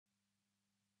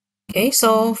Okay,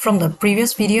 so from the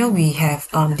previous video, we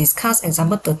have discussed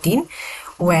example 13,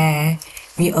 where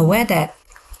we are aware that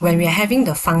when we are having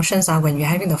the functions,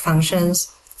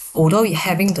 although we're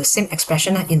having the same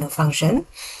expression in the function,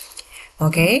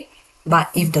 okay,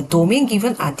 but if the domain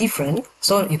given are different,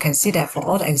 so you can see that for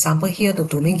all the example here, the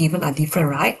domain given are different,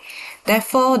 right?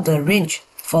 Therefore, the range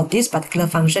for this particular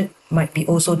function might be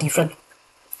also different.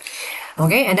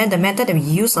 Okay, and then the method that we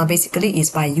use basically is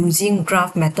by using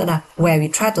graph method, where we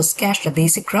try to sketch the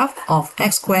basic graph of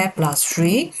x squared plus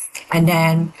 3, and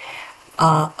then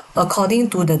according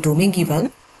to the domain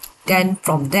given, then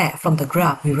from there, from the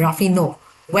graph, we roughly know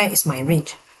where is my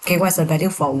range. Okay, what's the value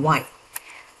for y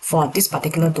for this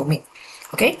particular domain.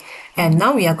 Okay, and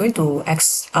now we are going to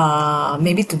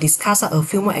maybe to discuss a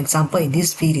few more examples in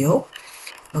this video.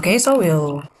 Okay, so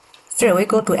we'll straight away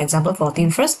go to example 14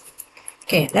 first.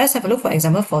 Okay, let's have a look for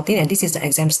example 14, and this is the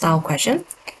exam style question.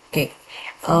 Okay,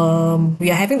 we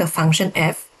are having the function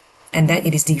f, and then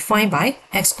it is defined by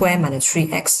x squared minus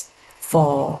 3x.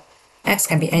 For x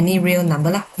can be any real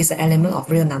number, it's an element of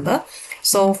real number.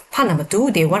 So part number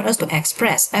 2, they want us to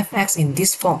express fx in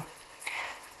this form.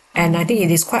 And I think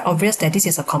it is quite obvious that this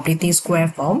is a completing square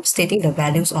form stating the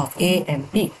values of a and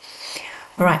b.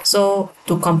 Alright, so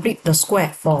to complete the square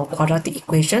for quadratic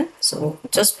equation, so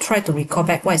just try to recall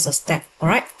back what is the step.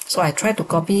 Alright, so I try to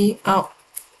copy out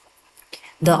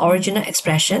the original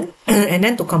expression, and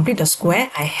then to complete the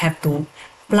square, I have to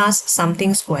plus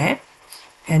something square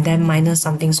and then minus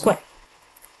something square.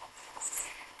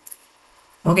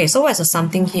 Okay, so what's the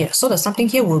something here? So the something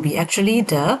here will be actually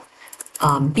the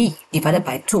b divided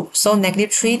by 2. So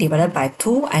negative 3 divided by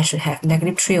 2, I should have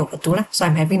negative 3 over 2. So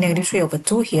I'm having negative 3 over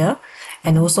 2 here,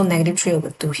 and also negative 3 over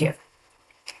 2 here.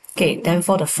 Okay, then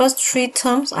for the first 3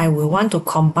 terms, I will want to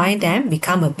combine them,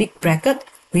 become a big bracket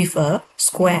with a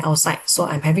square outside. So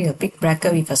I'm having a big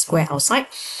bracket with a square outside.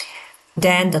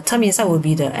 Then the term inside will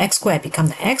be the x squared become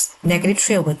the x. Negative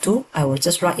 3 over 2, I will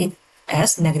just write it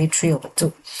as negative 3 over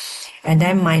 2. And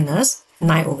then minus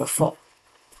 9 over 4.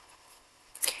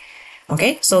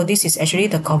 Okay, so this is actually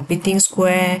the completing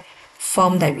square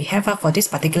form that we have for this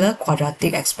particular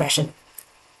quadratic expression.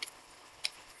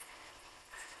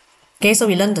 Okay, so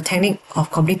we learned the technique of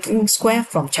completing square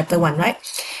from chapter 1, right?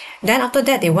 Then after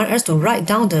that, they want us to write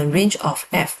down the range of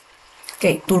f.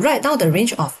 Okay, to write down the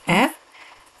range of f,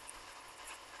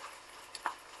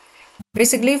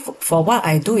 basically for what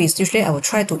I do is usually I will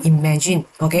try to imagine,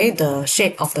 okay, the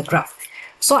shape of the graph.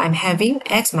 So I'm having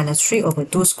x minus 3 over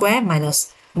 2 square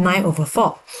minus 9 over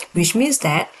 4, which means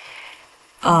that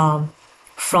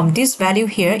from this value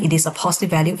here, it is a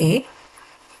positive value a,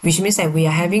 which means that we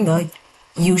are having a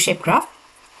U-shaped graph.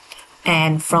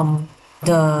 And from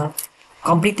the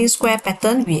completing square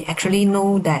pattern, we actually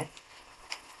know that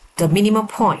the minimum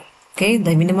point, okay,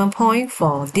 the minimum point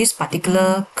for this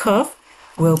particular curve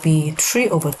will be 3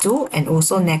 over 2 and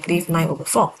also negative 9 over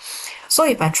 4. So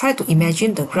if I try to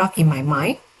imagine the graph in my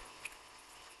mind,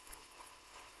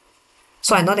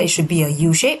 so I know that it should be a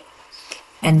U shape,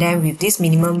 and then with this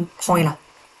minimum point.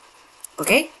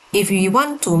 Okay, if we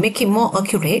want to make it more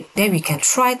accurate, then we can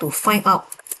try to find out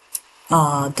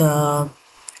the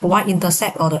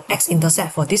y-intercept or the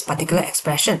x-intercept for this particular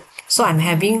expression. So I'm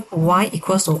having y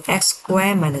equals to x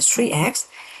squared minus 3x,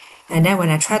 and then when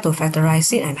I try to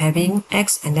factorize it, I'm having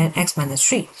x and then x minus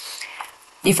 3.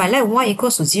 If I let y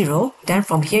equals to 0, then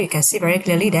from here you can see very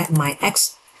clearly that my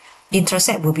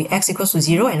x-intercept will be x equals to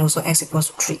 0 and also x equals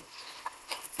to 3.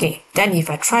 Okay, then if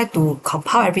I try to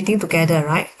compile everything together,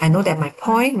 right, I know that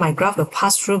my graph will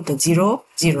pass through the 0,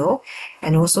 0,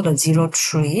 and also the 0,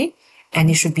 3, and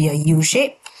it should be a U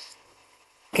shape.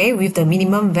 Okay, with the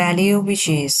minimum value, which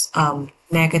is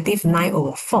negative 9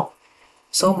 over 4.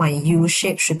 So my U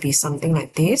shape should be something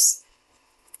like this.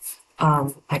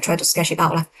 I try to sketch it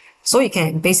out. So you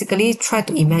can basically try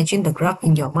to imagine the graph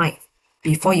in your mind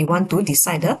before you want to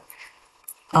decide the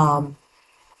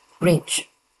range.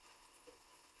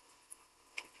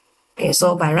 Okay,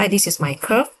 so by right, this is my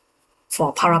curve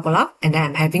for parabola, and then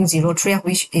I'm having 0, 3,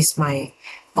 which is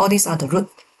all these are the root,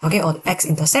 okay, or the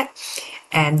x-intercept.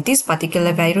 And this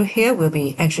particular value here will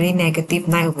be actually negative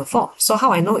 9 over 4. So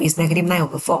how I know it's negative 9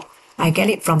 over 4? I get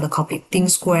it from the completing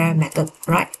square method,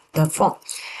 right? The form.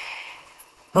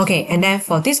 Okay, and then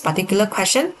for this particular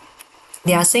question,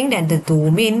 they are saying that the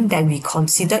domain that we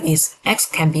consider is x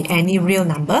can be any real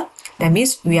number. That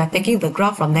means we are taking the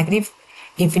graph from negative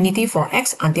infinity for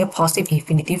x until positive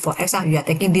infinity for x. We are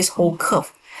taking this whole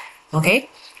curve, okay,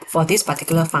 for this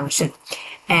particular function.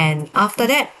 And after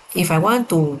that, if I want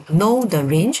to know the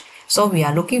range, so we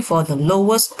are looking for the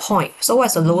lowest point. So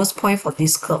what's the lowest point for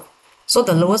this curve? So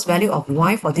the lowest value of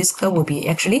y for this curve will be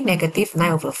actually negative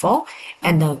 9 over 4,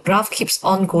 and the graph keeps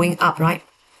on going up, right?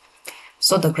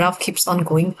 So the graph keeps on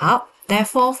going up.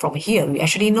 Therefore, from here, we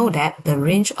actually know that the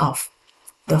range of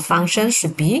the function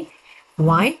should be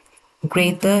y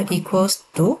greater equals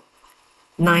to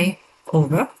 9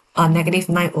 over, negative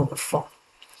 9 over 4.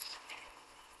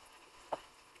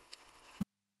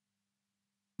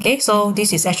 Okay, so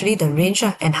this is actually the range,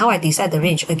 and how I decide the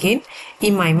range. Again,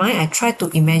 in my mind, I try to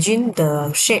imagine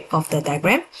the shape of the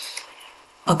diagram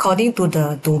according to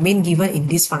the domain given in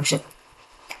this function.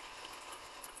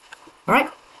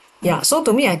 Alright, yeah, so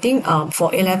to me, I think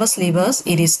for A-level syllabus,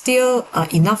 it is still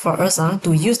enough for us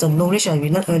to use the knowledge that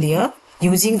we learned earlier,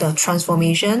 using the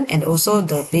transformation and also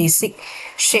the basic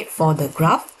shape for the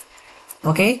graph,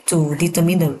 okay, to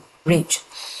determine the range.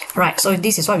 Right, so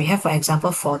this is what we have for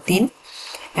example 14.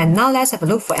 And now let's have a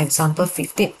look for example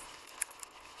 15.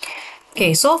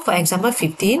 Okay, so for example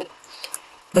 15,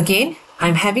 again,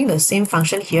 I'm having the same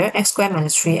function here, x squared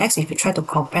minus 3x, if you try to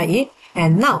compare it.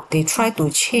 And now they try to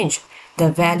change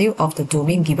the value of the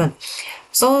domain given.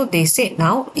 So they said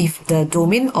now, if the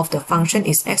domain of the function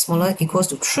is x smaller equals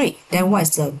to 3, then what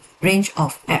is the range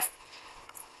of f?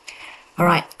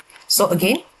 Alright, so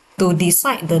again, to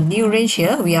decide the new range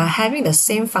here, we are having the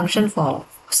same function for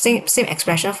same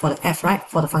expression for the f, right?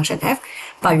 For the function f,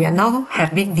 but we are now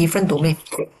having different domain.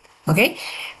 Okay,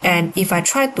 and if I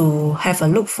try to have a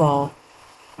look for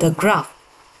the graph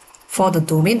for the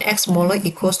domain x smaller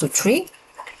equals to 3,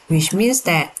 which means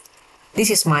that this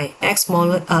is my x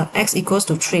smaller x equals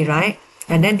to 3, right?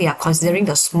 And then they are considering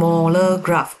the smaller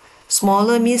graph.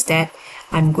 Smaller means that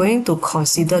I'm going to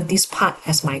consider this part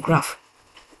as my graph.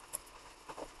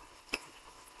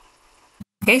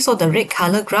 Okay, so the red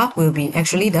color graph will be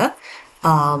actually the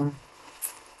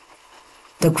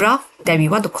graph that we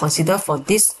want to consider for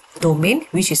this domain,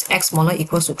 which is x smaller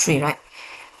equals to 3, right?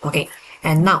 Okay,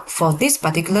 and now for this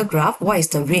particular graph, what is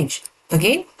the range?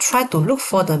 Again, try to look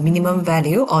for the minimum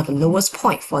value or the lowest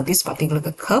point for this particular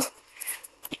curve.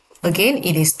 Again,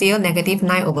 it is still negative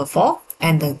 9 over 4,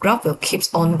 and the graph will keep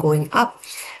on going up.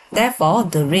 Therefore,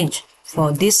 the range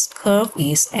for this curve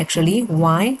is actually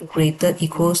y greater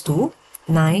equals to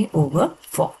 9 over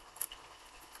 4.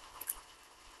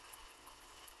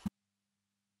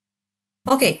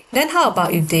 Okay, then how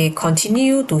about if they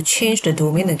continue to change the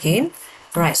domain again?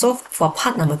 Right, so for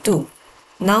part number 2,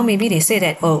 now maybe they say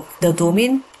that, oh, the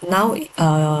domain now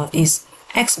is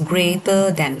x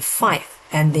greater than 5,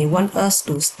 and they want us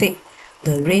to state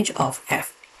the range of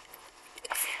f.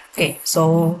 Okay,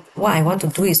 so what I want to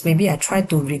do is maybe I try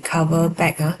to recover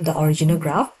back the original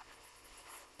graph.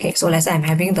 Okay, so let's say I'm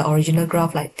having the original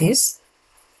graph like this.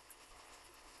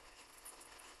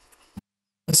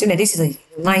 Assume that this is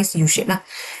a nice U shape.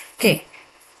 Okay,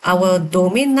 our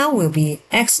domain now will be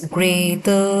x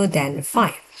greater than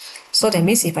 5. So that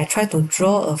means if I try to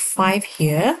draw a 5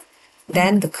 here,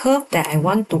 then the curve that I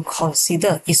want to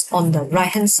consider is on the right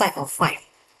hand side of 5.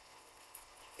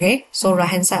 Okay, so right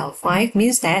hand side of 5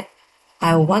 means that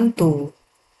I want to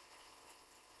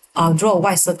draw a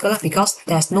white circle because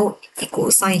there's no equal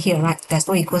sign here, right? There's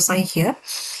no equal sign here.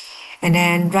 And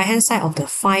then right hand side of the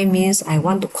 5 means I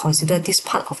want to consider this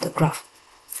part of the graph.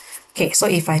 Okay, so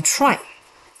if I try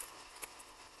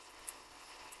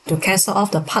to cancel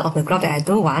off the part of the graph that I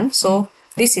don't want, so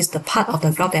this is the part of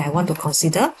the graph that I want to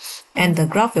consider, and the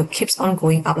graph will keep on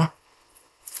going up.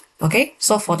 Okay,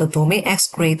 so for the domain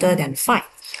x greater than 5,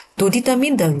 to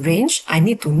determine the range, I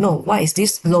need to know what is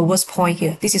this lowest point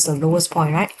here. This is the lowest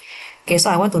point, right? Okay, so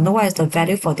I want to know what is the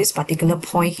value for this particular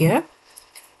point here.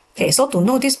 Okay, so to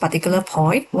know this particular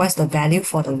point, what's the value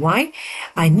for the y,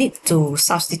 I need to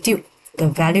substitute the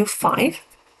value 5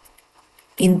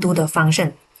 into the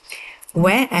function,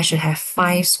 where I should have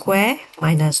 5 squared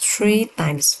minus 3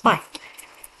 times 5.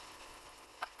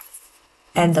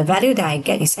 And the value that I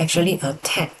get is actually a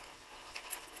 10.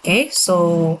 Okay,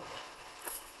 so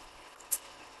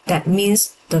that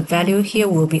means the value here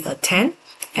will be a 10.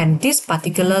 And this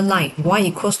particular line, y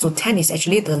equals to 10, is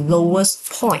actually the lowest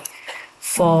point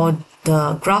for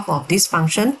the graph of this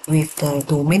function with the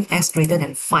domain x greater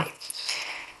than 5.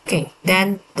 Okay,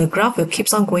 then the graph will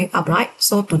keep on going up, right?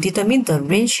 So to determine the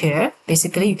range here,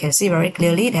 basically you can see very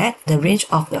clearly that the range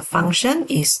of the function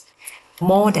is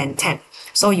more than 10.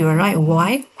 So you will write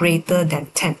y greater than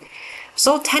 10.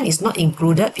 So 10 is not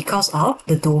included because of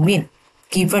the domain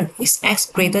given is x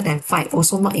greater than 5,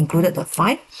 also not included the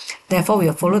 5. Therefore, we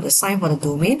will follow the sign for the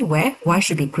domain where y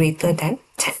should be greater than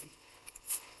 10.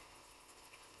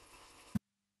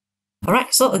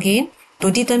 Alright, so again,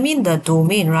 to determine the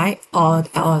domain, right,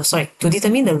 to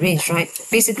determine the range, right,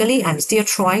 basically I'm still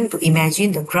trying to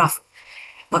imagine the graph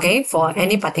okay, for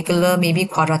any particular maybe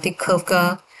quadratic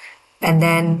curve, and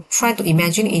then try to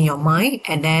imagine in your mind,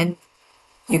 and then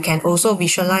you can also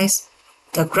visualize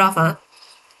the graph,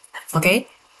 okay,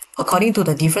 according to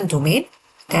the different domain.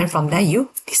 Then from there you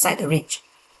decide the range.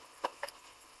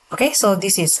 Okay, so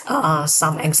this is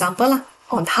some example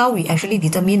on how we actually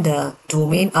determine the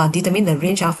domain, determine the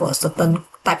range for a certain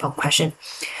type of question.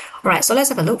 Alright, so let's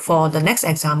have a look for the next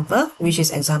example, which is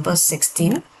example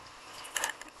 16.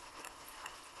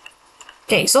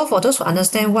 Okay, so for those who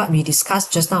understand what we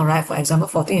discussed just now, right, for example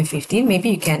 14 and 15, maybe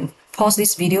you can pause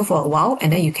this video for a while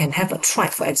and then you can have a try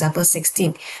for example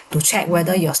 16 to check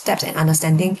whether your steps and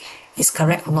understanding is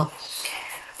correct or not.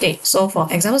 Okay, so for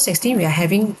example 16, we are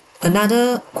having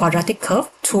another quadratic curve,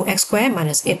 2x squared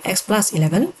minus 8x plus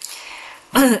 11.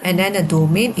 And then the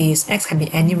domain is x can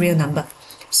be any real number.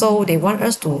 So they want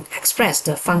us to express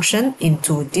the function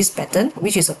into this pattern,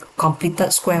 which is a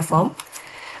completed square form.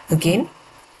 Again,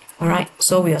 alright,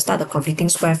 so we will start the completing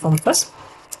square form first.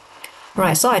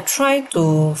 Alright, so I try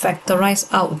to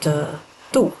factorize out the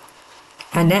 2.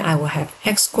 And then I will have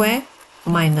x squared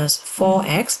minus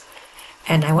 4x.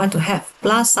 And I want to have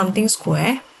plus something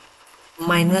square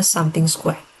minus something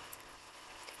square.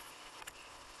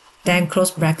 Then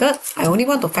close bracket, I only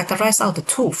want to factorize out the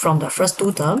 2 from the first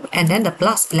two terms, and then the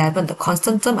plus 11, the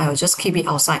constant term, I will just keep it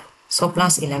outside. So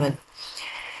plus 11.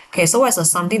 Okay, so what's the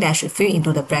something that I should fill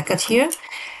into the bracket here?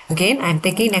 Again, I'm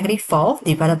taking negative 4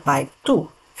 divided by 2,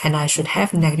 and I should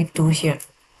have negative 2 here.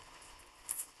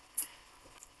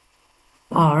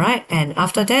 Alright, and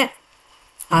after that,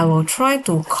 I will try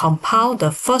to compile the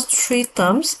first 3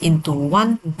 terms into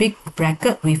one big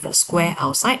bracket with a square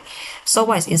outside. So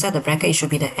what is inside the bracket? It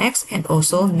should be the x and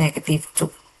also negative 2.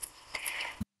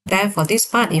 Then for this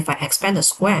part, if I expand the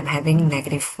square, I'm having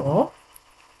negative 4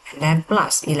 and then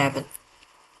plus 11.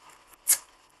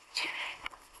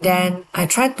 Then I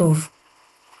try to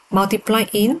multiply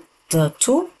in the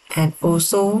 2 and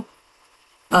also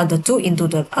the 2 into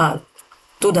the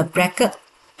to the bracket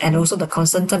and also the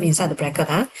constant term inside the bracket.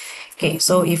 Okay,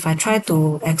 so if I try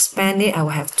to expand it, I will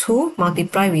have 2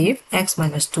 multiplied with x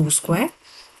minus 2 squared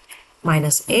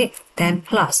minus 8, then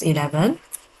plus 11.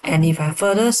 And if I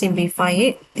further simplify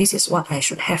it, this is what I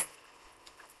should have.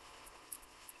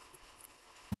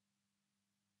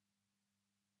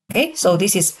 Okay, so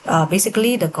this is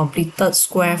basically the completed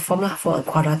square formula for a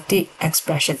quadratic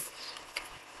expression.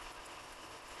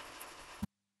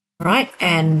 Right,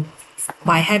 and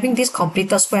by having this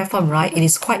completed square form, right, it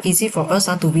is quite easy for us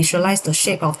to visualize the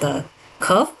shape of the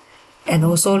curve, and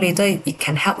also later it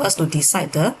can help us to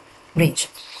decide the range.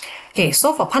 Okay,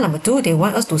 so for part number 2, they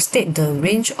want us to state the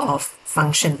range of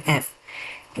function f.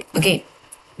 Okay,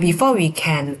 before we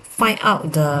can find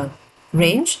out the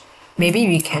range, maybe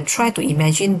we can try to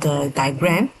imagine the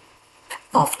diagram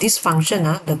of this function,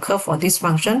 the curve for this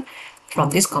function from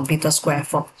this completed square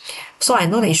form. So I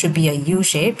know that it should be a U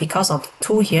shape because of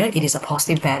 2 here, it is a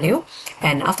positive value.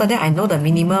 And after that, I know the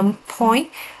minimum point,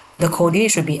 the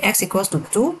coordinate should be x equals to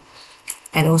 2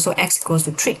 and also x equals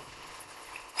to 3.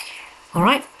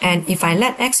 Alright, and if I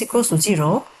let x equals to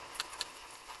 0,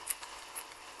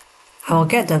 I will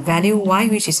get the value y,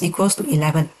 which is equals to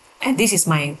 11. And this is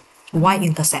my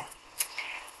y-intercept.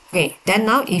 Okay, then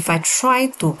now if I try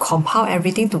to compile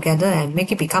everything together and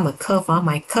make it become a curve,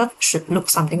 my curve should look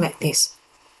something like this.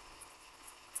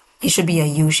 It should be a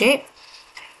U shape.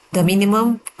 The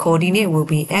minimum coordinate will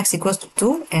be x equals to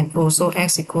 2 and also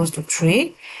x equals to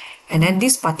 3. And then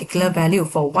this particular value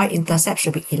for y-intercept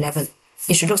should be 11.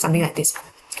 It should look something like this.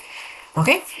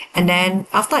 Okay, and then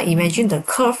after I imagine the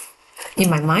curve in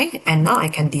my mind, and now I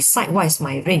can decide what is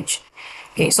my range.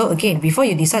 Okay, so again, before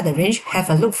you decide the range, have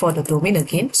a look for the domain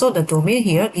again. So the domain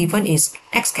here given is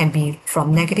x can be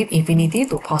from negative infinity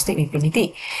to positive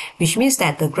infinity, which means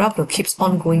that the graph will keep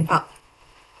on going up.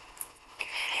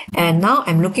 And now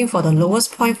I'm looking for the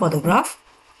lowest point for the graph.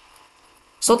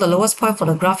 So the lowest point for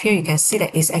the graph here, you can see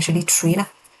that it's actually 3.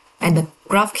 And the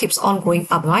graph keeps on going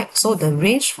up, right? So the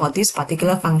range for this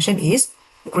particular function is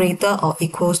greater or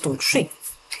equals to 3.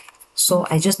 So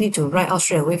I just need to write out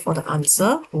straight away for the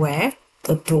answer where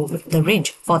the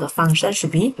range for the function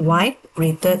should be y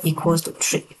greater equals to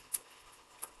 3.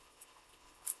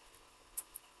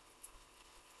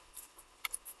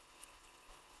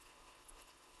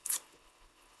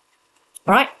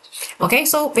 Alright, okay,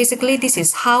 so basically this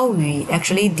is how we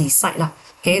actually decide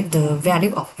the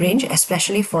value of range,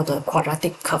 especially for the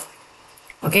quadratic curve.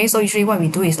 Okay, so usually what we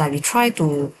do is we try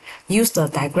to use the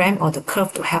diagram or the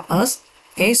curve to help us,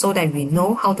 okay, so that we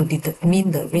know how to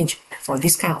determine the range for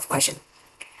this kind of question.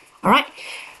 Alright,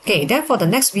 okay, then for the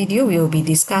next video, we will be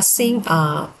discussing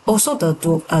also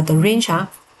the range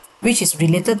which is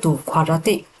related to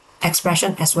quadratic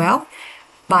expression as well,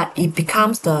 but it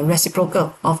becomes the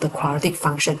reciprocal of the quadratic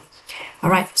function.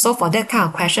 Alright, so for that kind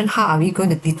of question, how are we going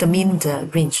to determine the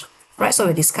range? Right, so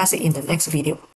we'll discuss it in the next video.